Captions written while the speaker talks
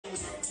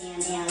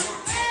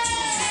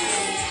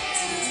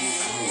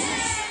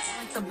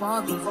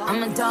Barbie.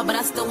 I'm a doll, but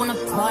I still wanna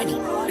party.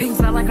 Pink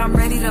felt like I'm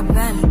ready to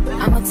bend.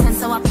 I'm a 10,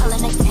 so I pull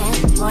in a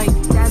 10. Like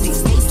Debbie,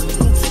 Stacy,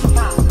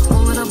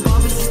 all of the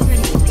Barbies is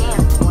pretty. Damn,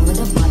 all of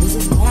the Barbies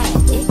is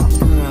bad. It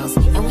girls,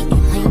 and we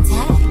ain't playing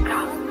tag.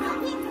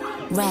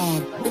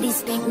 Red, but he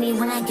spank me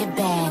when I get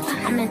back.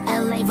 I'm in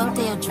LA,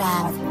 Rodeo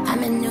Drive.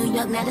 I'm in New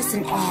York,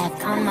 Madison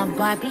Ave. I'm a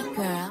Barbie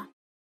girl.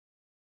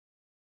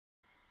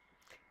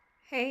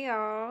 Hey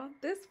y'all,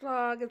 this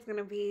vlog is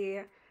gonna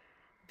be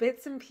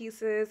bits and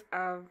pieces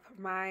of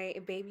my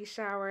baby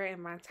shower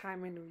and my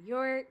time in New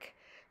York.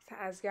 So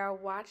as y'all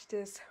watch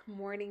this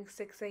morning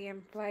 6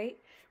 a.m. flight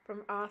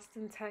from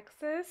Austin,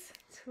 Texas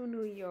to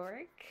New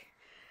York,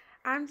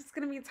 I'm just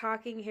gonna be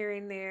talking here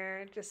and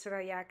there just so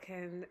that y'all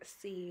can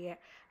see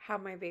how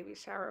my baby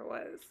shower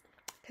was.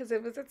 Because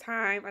it was a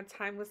time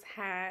was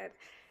had,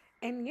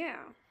 and yeah,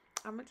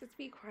 I'm gonna just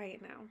be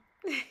quiet now.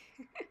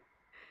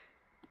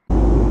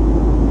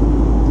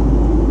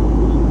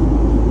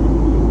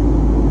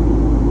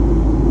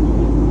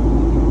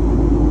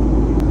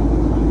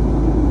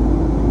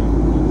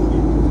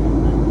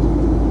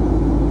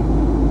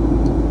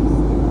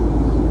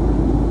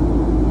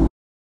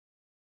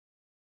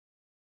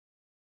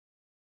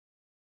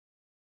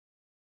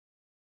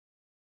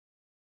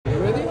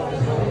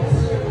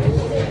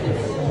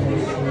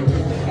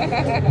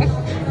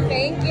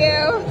 Thank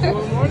you.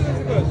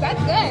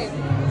 That's good.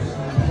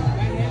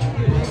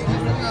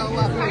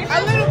 A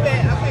little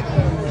bit. I'll take a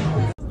little.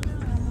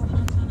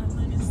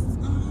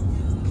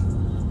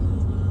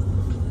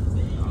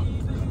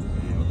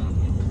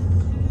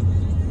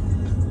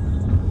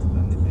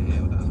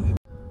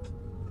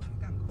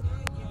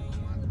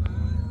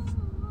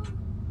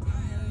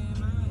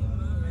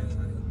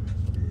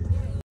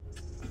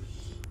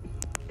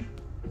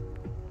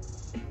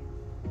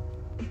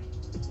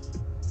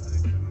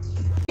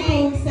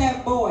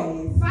 Set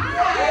boys.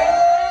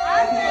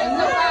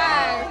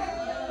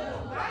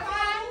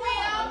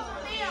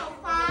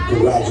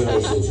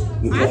 Congratulations,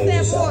 you played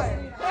yourself.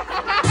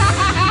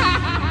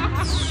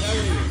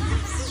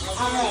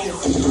 Alright.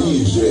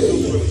 DJ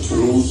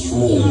Too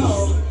Smooth. So,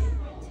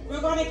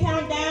 we're going to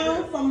count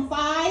down from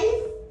 5,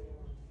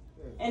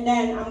 and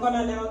then I'm going to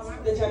announce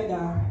the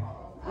gender.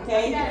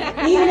 Okay?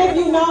 Even if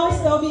you know,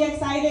 still be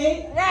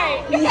excited.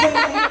 Right. Please be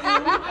excited.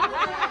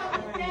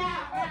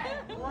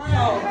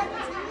 So,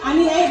 I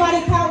need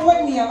everybody count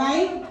with me,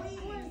 alright?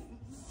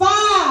 5,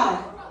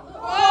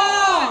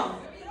 4,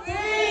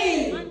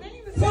 3,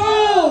 2,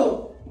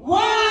 1.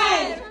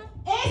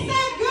 It's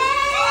a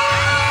girl!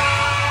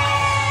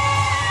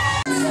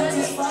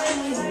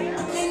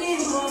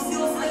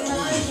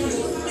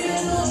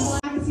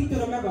 I can see through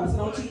the mirror, so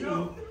don't cheat me.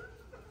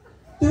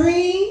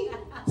 3,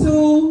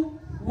 2,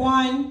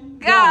 1,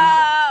 go!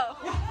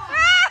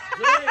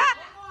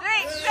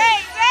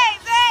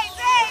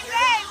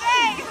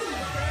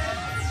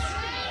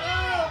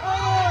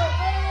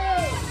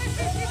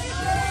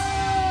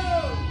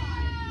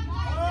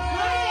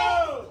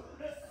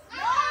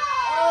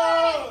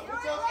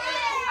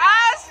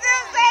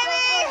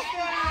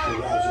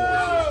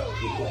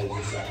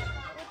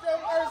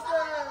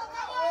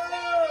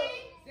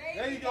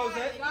 There you go,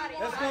 Zach.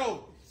 Let's go.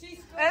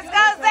 Let's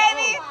go,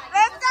 baby.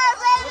 Let's go,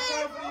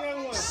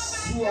 baby.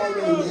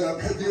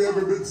 Swallowed. Have you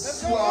ever been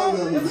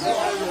swallowed?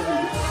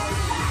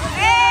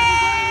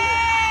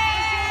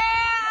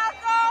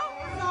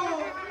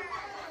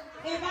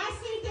 If I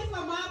see this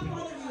from my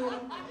point of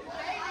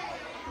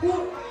view,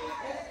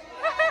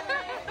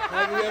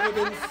 Have you ever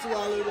been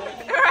swallowed?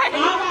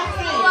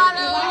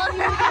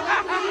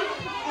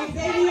 and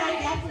Xavier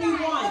definitely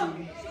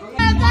won.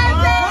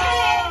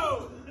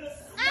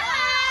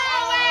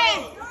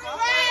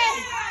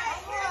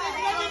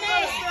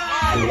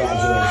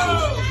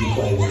 Congratulations, you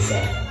played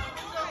yourself.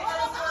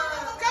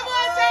 Come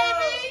on,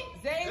 baby.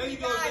 There you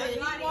go, Zach.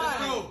 Let's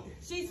go.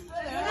 She's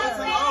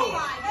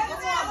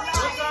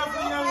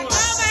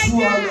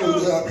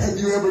Swallowed. Have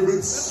you ever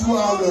been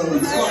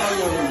swallowed?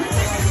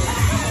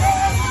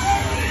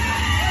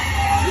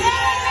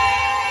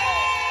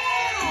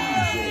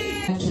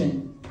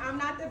 I'm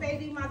not the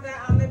baby mother,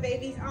 I'm the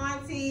baby's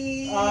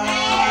auntie. I'm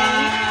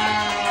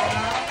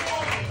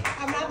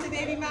not the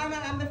baby mama,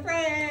 I'm the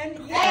friend.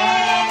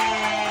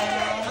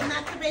 I'm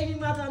not the baby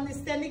mother, I'm the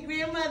extended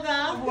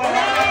grandmother.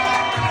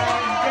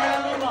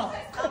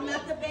 I'm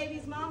not the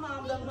baby's mama,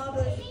 I'm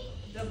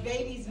the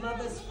baby's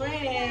mother's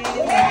friend.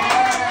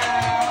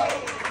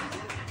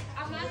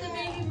 I'm not the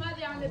baby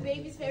mother, I'm the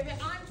baby's favorite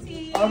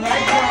auntie. All right. I'm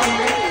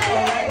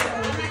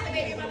not the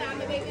baby mother, I'm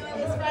the baby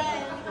mother's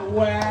friend.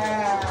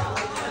 Wow.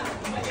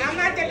 I'm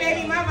not the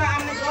baby mother,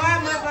 I'm the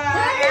godmother.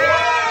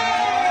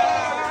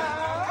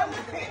 I'm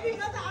the baby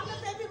mother, I'm the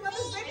baby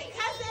mother's baby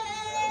cousin.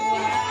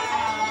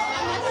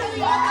 I'm not the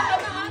baby mother,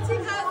 I'm the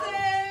auntie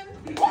cousin.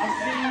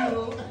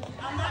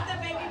 I'm not the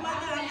baby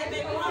mother, I'm the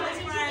baby mama's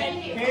friend.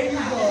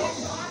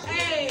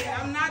 Hey,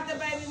 I'm not the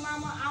baby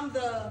mama, I'm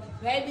the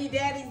baby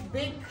daddy's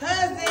big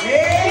cousin.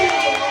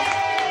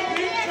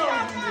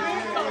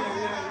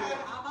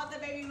 I'm not the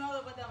baby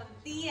mother, but I'm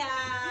the tia. I'm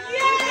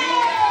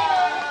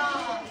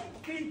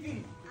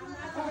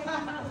not the baby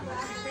mother,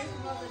 I'm the baby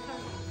mother's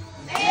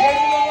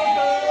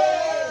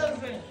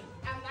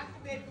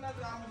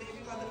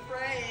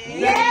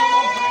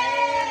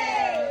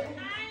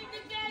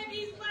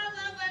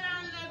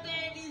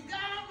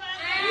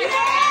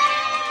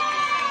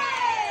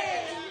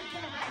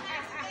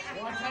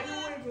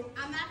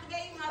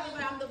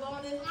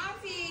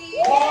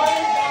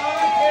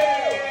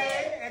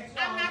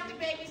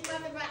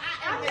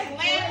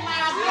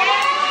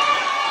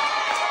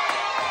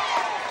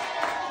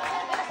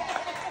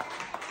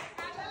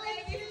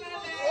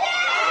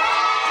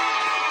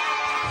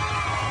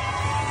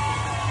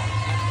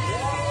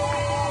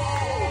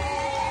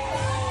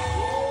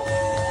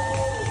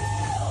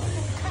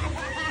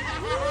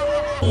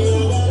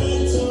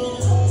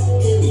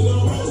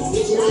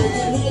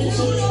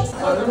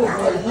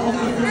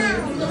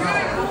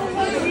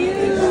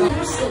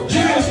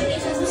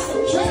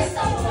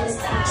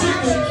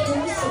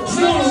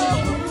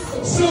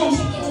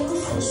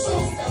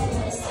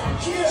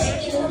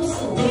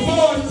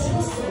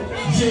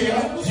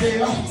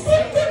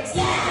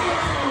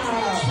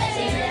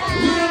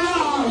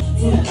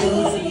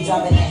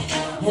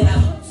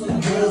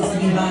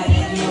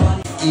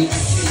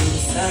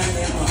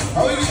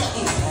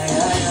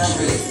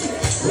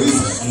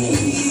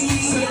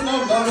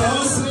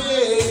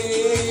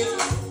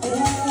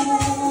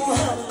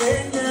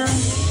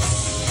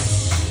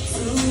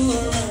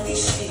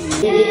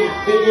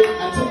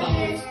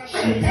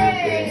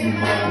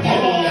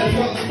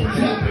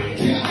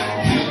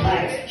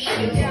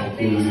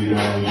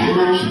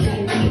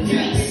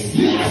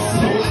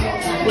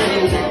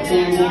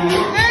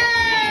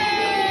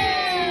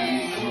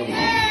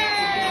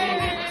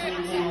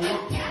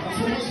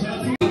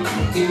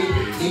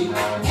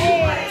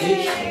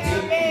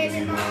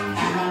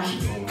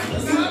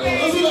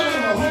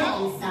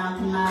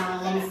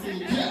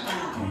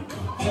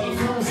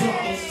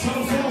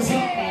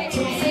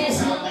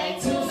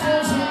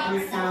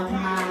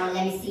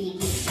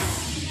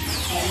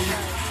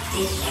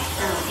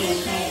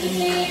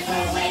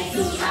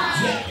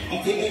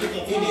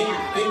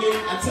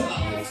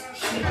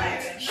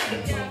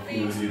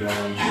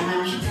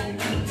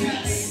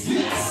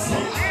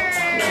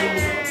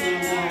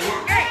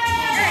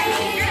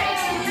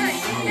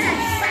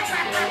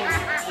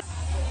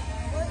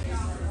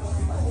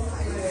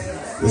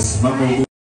This is my